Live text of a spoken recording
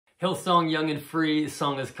Hillsong, Young and Free. The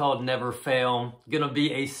song is called Never Fail. Gonna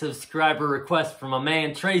be a subscriber request from my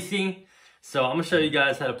man Tracy. So I'm gonna show you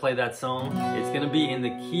guys how to play that song. It's gonna be in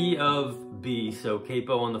the key of B, so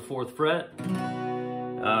capo on the 4th fret.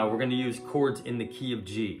 We're gonna use chords in the key of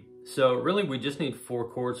G. So really we just need 4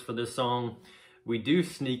 chords for this song. We do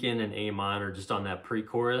sneak in an A minor just on that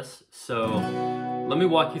pre-chorus. So let me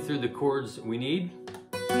walk you through the chords we need.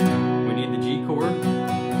 We need the G chord.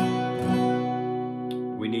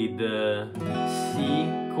 We need the C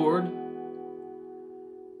chord.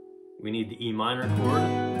 We need the E minor chord.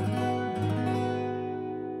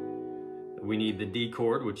 We need the D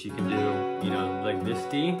chord, which you can do, like this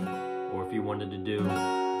D, or if you wanted to do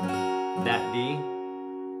that D,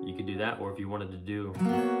 you could do that, or if you wanted to do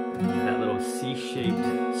that little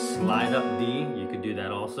C-shaped slide up D, you could do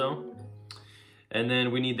that also. And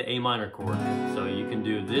then we need the A minor chord. So you can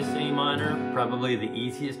do this A minor, probably the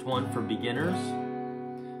easiest one for beginners.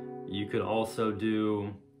 You could also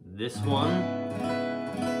do this one,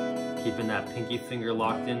 keeping that pinky finger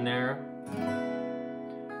locked in there.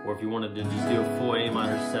 Or if you wanted to just do a full A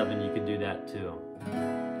minor 7, you could do that too.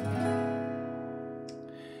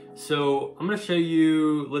 So I'm gonna show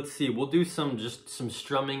you, let's see, we'll do some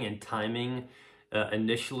strumming and timing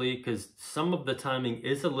initially, because some of the timing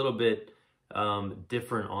is a little bit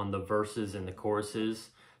different on the verses and the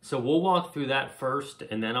choruses. So we'll walk through that first,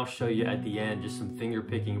 and then I'll show you at the end just some finger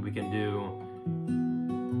picking we can do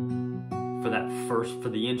for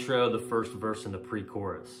the intro, the first verse, and the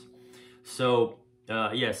pre-chorus. So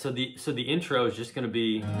yeah, so the intro is just gonna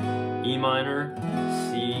be E minor,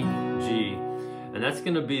 C, G, and that's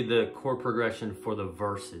gonna be the chord progression for the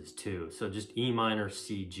verses too. So just E minor,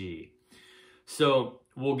 C, G. So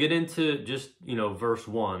we'll get into just, verse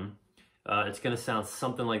 1. It's gonna sound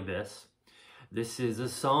something like this. This is a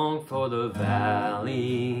song for the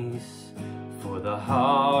valleys, for the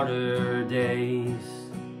harder days,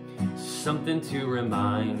 something to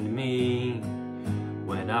remind me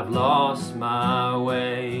when I've lost my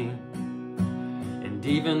way. And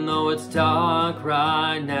even though it's dark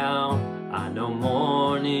right now, I know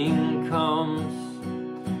morning comes,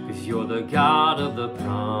 'cause you're the God of the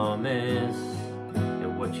promise,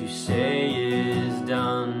 and what you say is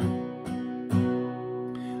done.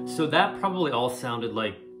 So that probably all sounded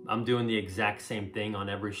like I'm doing the exact same thing on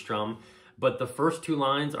every strum, but the first 2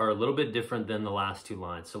 lines are a little bit different than the last 2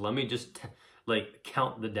 lines. So let me just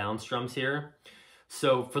count the down strums here.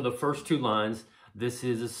 So for the first 2 lines, this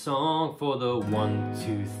is a song for the 1,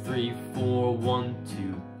 2, 3, 4, 1,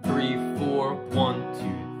 2, 3, 4, 1,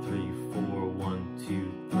 2, 3, 4, 1,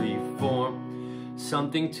 2, 3, 4.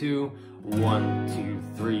 Something to 1, 2,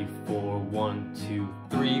 3, 4, 1, 2,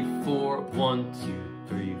 3, 4, 1, 2,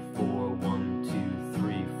 3, 4, 1, 2,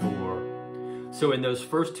 3, 4. So in those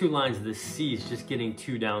first 2 lines, the C is just getting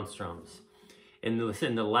 2 down strums. In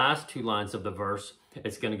the last 2 lines of the verse,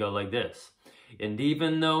 it's gonna go like this. And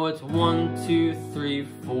even though it's 1, 2, 3,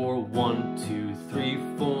 4, 1, 2, 3,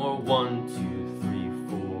 4, 1, 2, 3,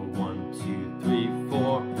 4, 1, 2, 3,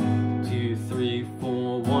 4, 2, 3,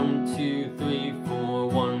 4, 1, 2, 3, 4,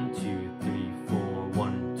 1, 2, 3, 4,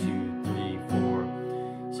 1, 2, 3, 4.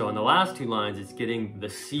 So in the last 2 lines, it's getting, the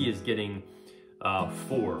C is getting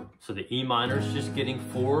 4. So the E minor is just getting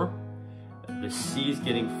 4, the C is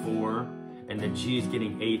getting 4, and the G is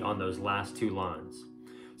getting 8 on those last 2 lines.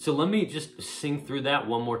 So let me just sing through that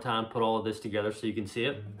one more time, put all of this together so you can see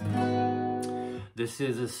it. This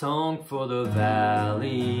is a song for the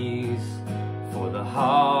valleys, for the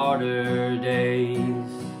harder days,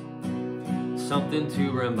 something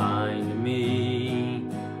to remind me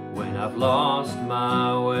when I've lost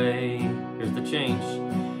my way. Here's the change.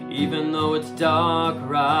 Even though it's dark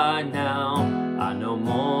right now, I know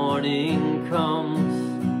morning comes,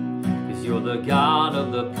 'cause you're the God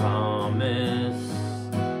of the promise,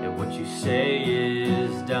 what you say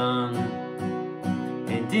is done.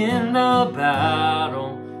 And in the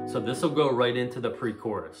battle, so this will go right into the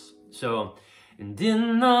pre-chorus. So, and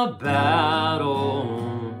in the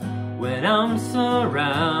battle, when I'm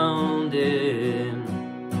surrounded,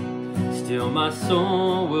 still my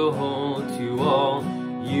soul will hold to all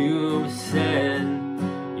you've said.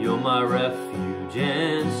 You're my refuge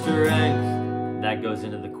and strength. That goes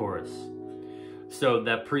into the chorus. So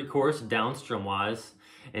that pre-chorus down strum wise,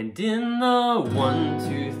 and in the 1,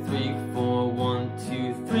 2, 3, 4, 1,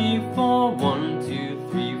 2, 3, 4, 1, 2,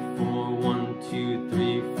 3, 4, 1, 2,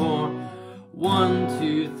 3, 4, 1,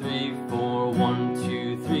 2, 3, 4, 1,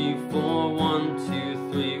 2, 3, 4, 1, 2,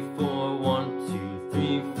 3, 4, 1, 2,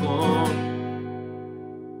 3, 4.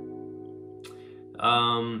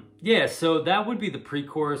 Yeah, so that would be the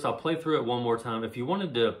pre-chorus. I'll play through it one more time. If you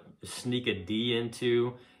wanted to sneak a D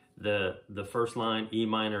into the first line, E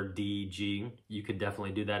minor, D, G. You could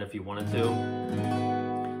definitely do that if you wanted to.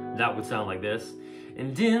 That would sound like this.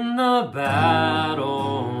 And in the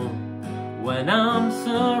battle, when I'm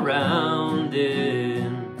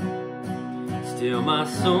surrounded, still my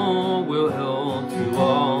soul will hold to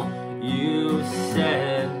all you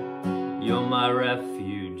said. You're my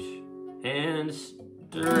refuge and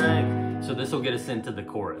strength. So this will get us into the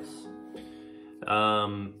chorus.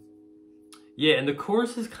 Yeah, and the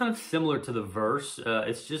chorus is kind of similar to the verse.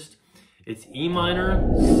 It's E minor,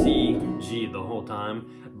 C, G the whole time,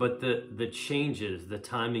 but the changes, the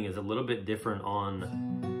timing is a little bit different on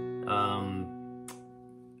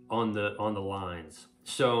the lines.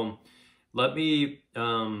 So let me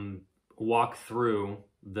walk through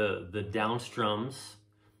the down strums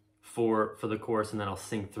for the chorus, and then I'll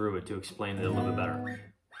sing through it to explain it a little bit better.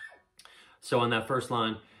 So on that first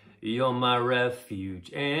line, you're my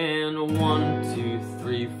refuge, and 1, 2,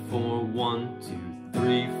 3, 4, 1, 2,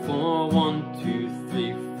 3, 4, 1, 2,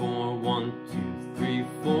 3, 4, 1, 2, 3,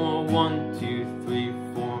 4, 1, 2, 3,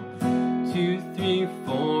 4, 2, 3,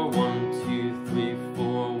 4, 1, 2, 3,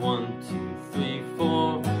 4, 1, 2, 3,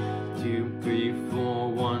 4, 2, 3,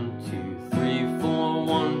 4, 1, 2, 3, 4,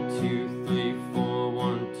 1, 2, 3, 4,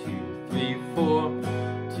 1, 2, 3, 4,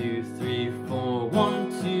 2, 3, 4,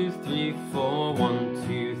 1, 2, 3, 4, 1,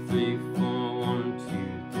 2, 3, 4, 1,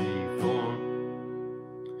 2, 3, 4.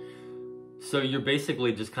 So you're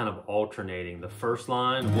basically just kind of alternating. The first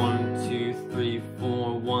line, 1, 2, 3,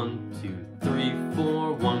 4, 1, 2, 3,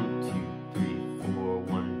 4, 1, 2, 3, 4,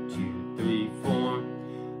 1, 2, 3, 4.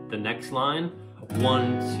 The next line,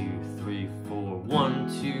 1, 2, 3, 4,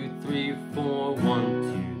 1, 2, 3, 4,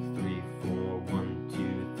 1, 2, 3, 4, 1,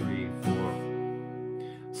 2, 3,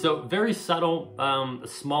 4. So very subtle,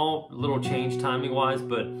 small little change timing wise,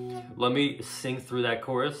 but let me sing through that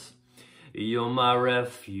chorus. You're my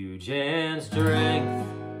refuge and strength,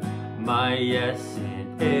 my yes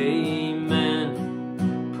and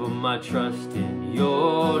amen. Put my trust in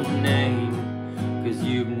your name, 'cause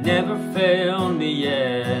you've never failed me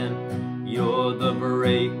yet. You're the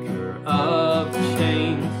breaker of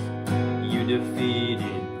chains, you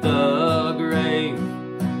defeated the grave.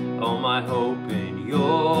 All my hope in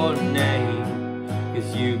your name,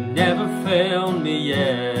 'cause you've never failed me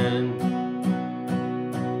yet.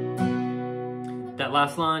 That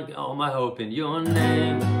last line, all my hope in your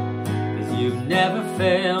name, 'cause you've never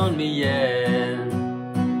failed me yet.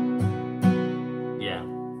 Yeah.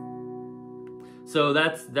 So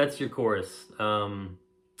that's your chorus.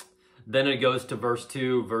 Then it goes to verse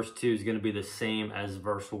 2. Verse 2 is going to be the same as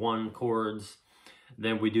verse 1 chords.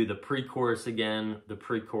 Then we do the pre-chorus again. The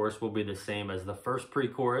pre-chorus will be the same as the first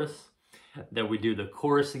pre-chorus. Then we do the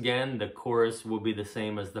chorus again. The chorus will be the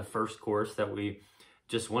same as the first chorus that we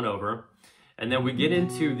just went over. And then we get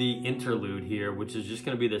into the interlude here, which is just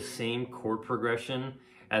going to be the same chord progression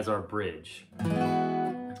as our bridge.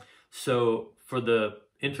 So for the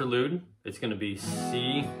interlude, it's going to be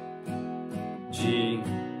C, G,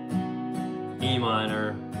 E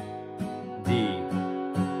minor, D.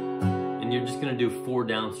 And you're just going to do 4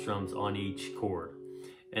 down strums on each chord.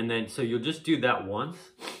 And then, so you'll just do that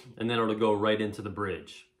once, and then it'll go right into the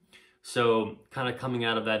bridge. So kind of coming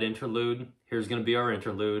out of that interlude, here's going to be our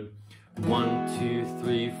interlude. 1, 2,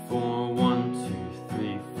 3, 4, 1, 2,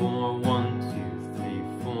 3, 4, 1, 2, 3,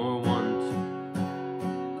 4,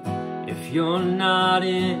 1, 2. If you're not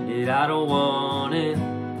in it, I don't want it.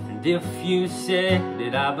 And if you said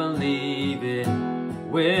it, I believe it.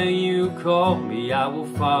 Where you call me, I will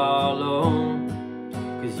follow.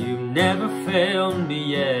 'Cause you've never failed me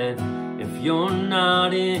yet. If you're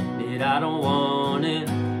not in it, I don't want it.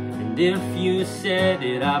 And if you said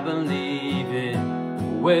it, I believe it.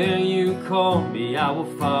 Where you call me, I will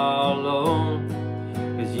follow.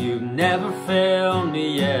 'Cause you've never failed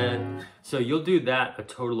me yet. So you'll do that a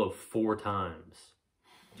total of 4 times.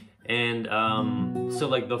 And so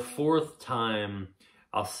like the 4th time,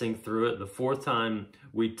 I'll sing through it. The 4th time,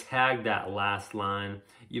 we tag that last line.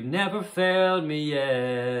 You've never failed me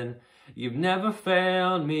yet. You've never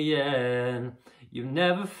failed me yet. You've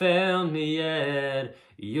never failed me yet.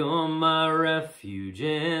 You're my refuge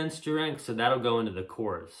and strength. So that'll go into the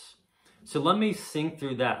chorus. So let me sing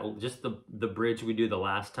through that, just the bridge we do the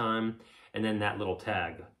last time, and then that little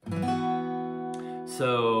tag.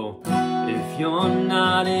 So, if you're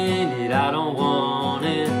not in it, I don't want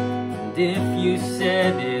it. And if you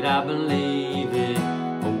said it, I believe it.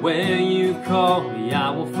 But where you call me,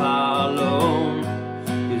 I will follow.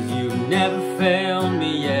 'Cause you've never failed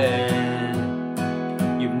me yet.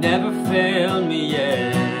 You've never failed me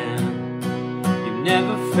yet. You've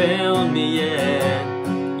never failed me yet.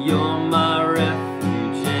 You're my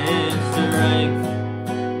refuge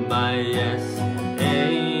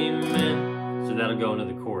go into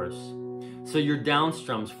the chorus. So your down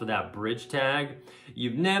strums for that bridge tag,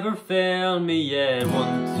 you've never failed me yet.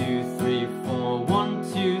 1, 2, 3, 4.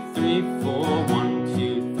 1, 2, 3, 4. 1,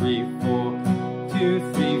 2, 3, 4.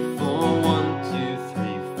 2, 3, 4. 1, 2,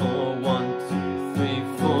 3, 4. 1, 2, 3,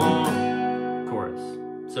 4.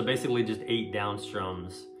 Chorus. So basically just 8 down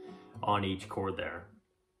strums on each chord there.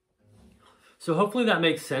 So hopefully that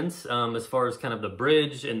makes sense as far as kind of the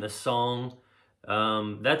bridge and the song.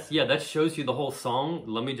 That shows you the whole song.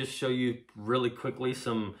 Let me just show you really quickly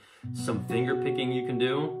some finger picking you can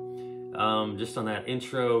do. Just on that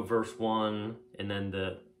intro, verse 1, and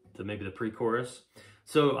then maybe the pre-chorus.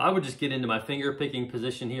 So I would just get into my finger picking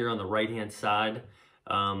position here on the right-hand side.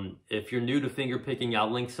 If you're new to finger picking,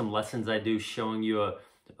 I'll link some lessons I do showing you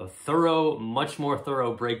a thorough, much more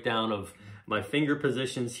thorough breakdown of my finger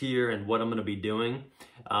positions here and what I'm going to be doing.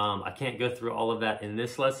 I can't go through all of that in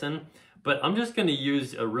this lesson, but I'm just going to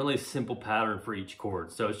use a really simple pattern for each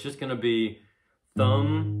chord. So it's just going to be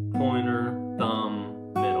thumb, pointer,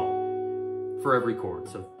 thumb, middle for every chord.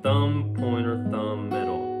 So thumb, pointer, thumb,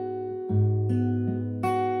 middle.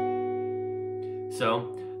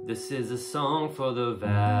 So this is a song for the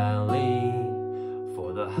valley,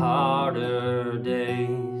 for the harder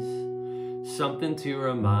days. Something to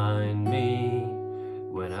remind me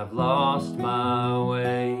when I've lost my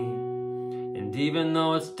way. And even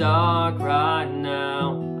though it's dark right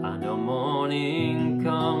now, I know morning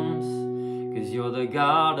comes, 'cause you're the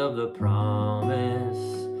God of the promise,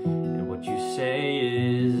 and what you say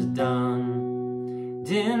is done. And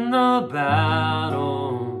in the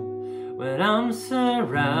battle, when I'm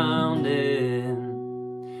surrounded,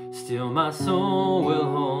 still my soul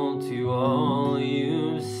will hold to all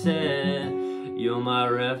you've said. You're my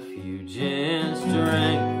refuge and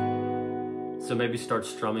strength. So maybe start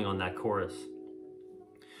strumming on that chorus.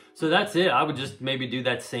 So that's it. I would just maybe do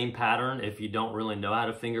that same pattern if you don't really know how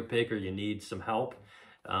to finger pick or you need some help.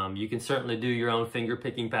 You can certainly do your own finger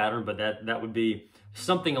picking pattern, but that would be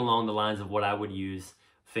something along the lines of what I would use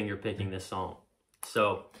finger picking this song.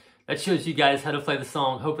 So that shows you guys how to play the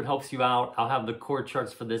song. Hope it helps you out. I'll have the chord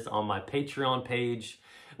charts for this on my Patreon page,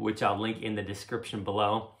 which I'll link in the description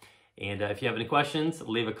below. And if you have any questions,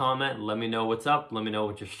 leave a comment. Let me know what's up. Let me know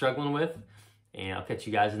what you're struggling with. And I'll catch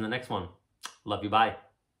you guys in the next one. Love you. Bye.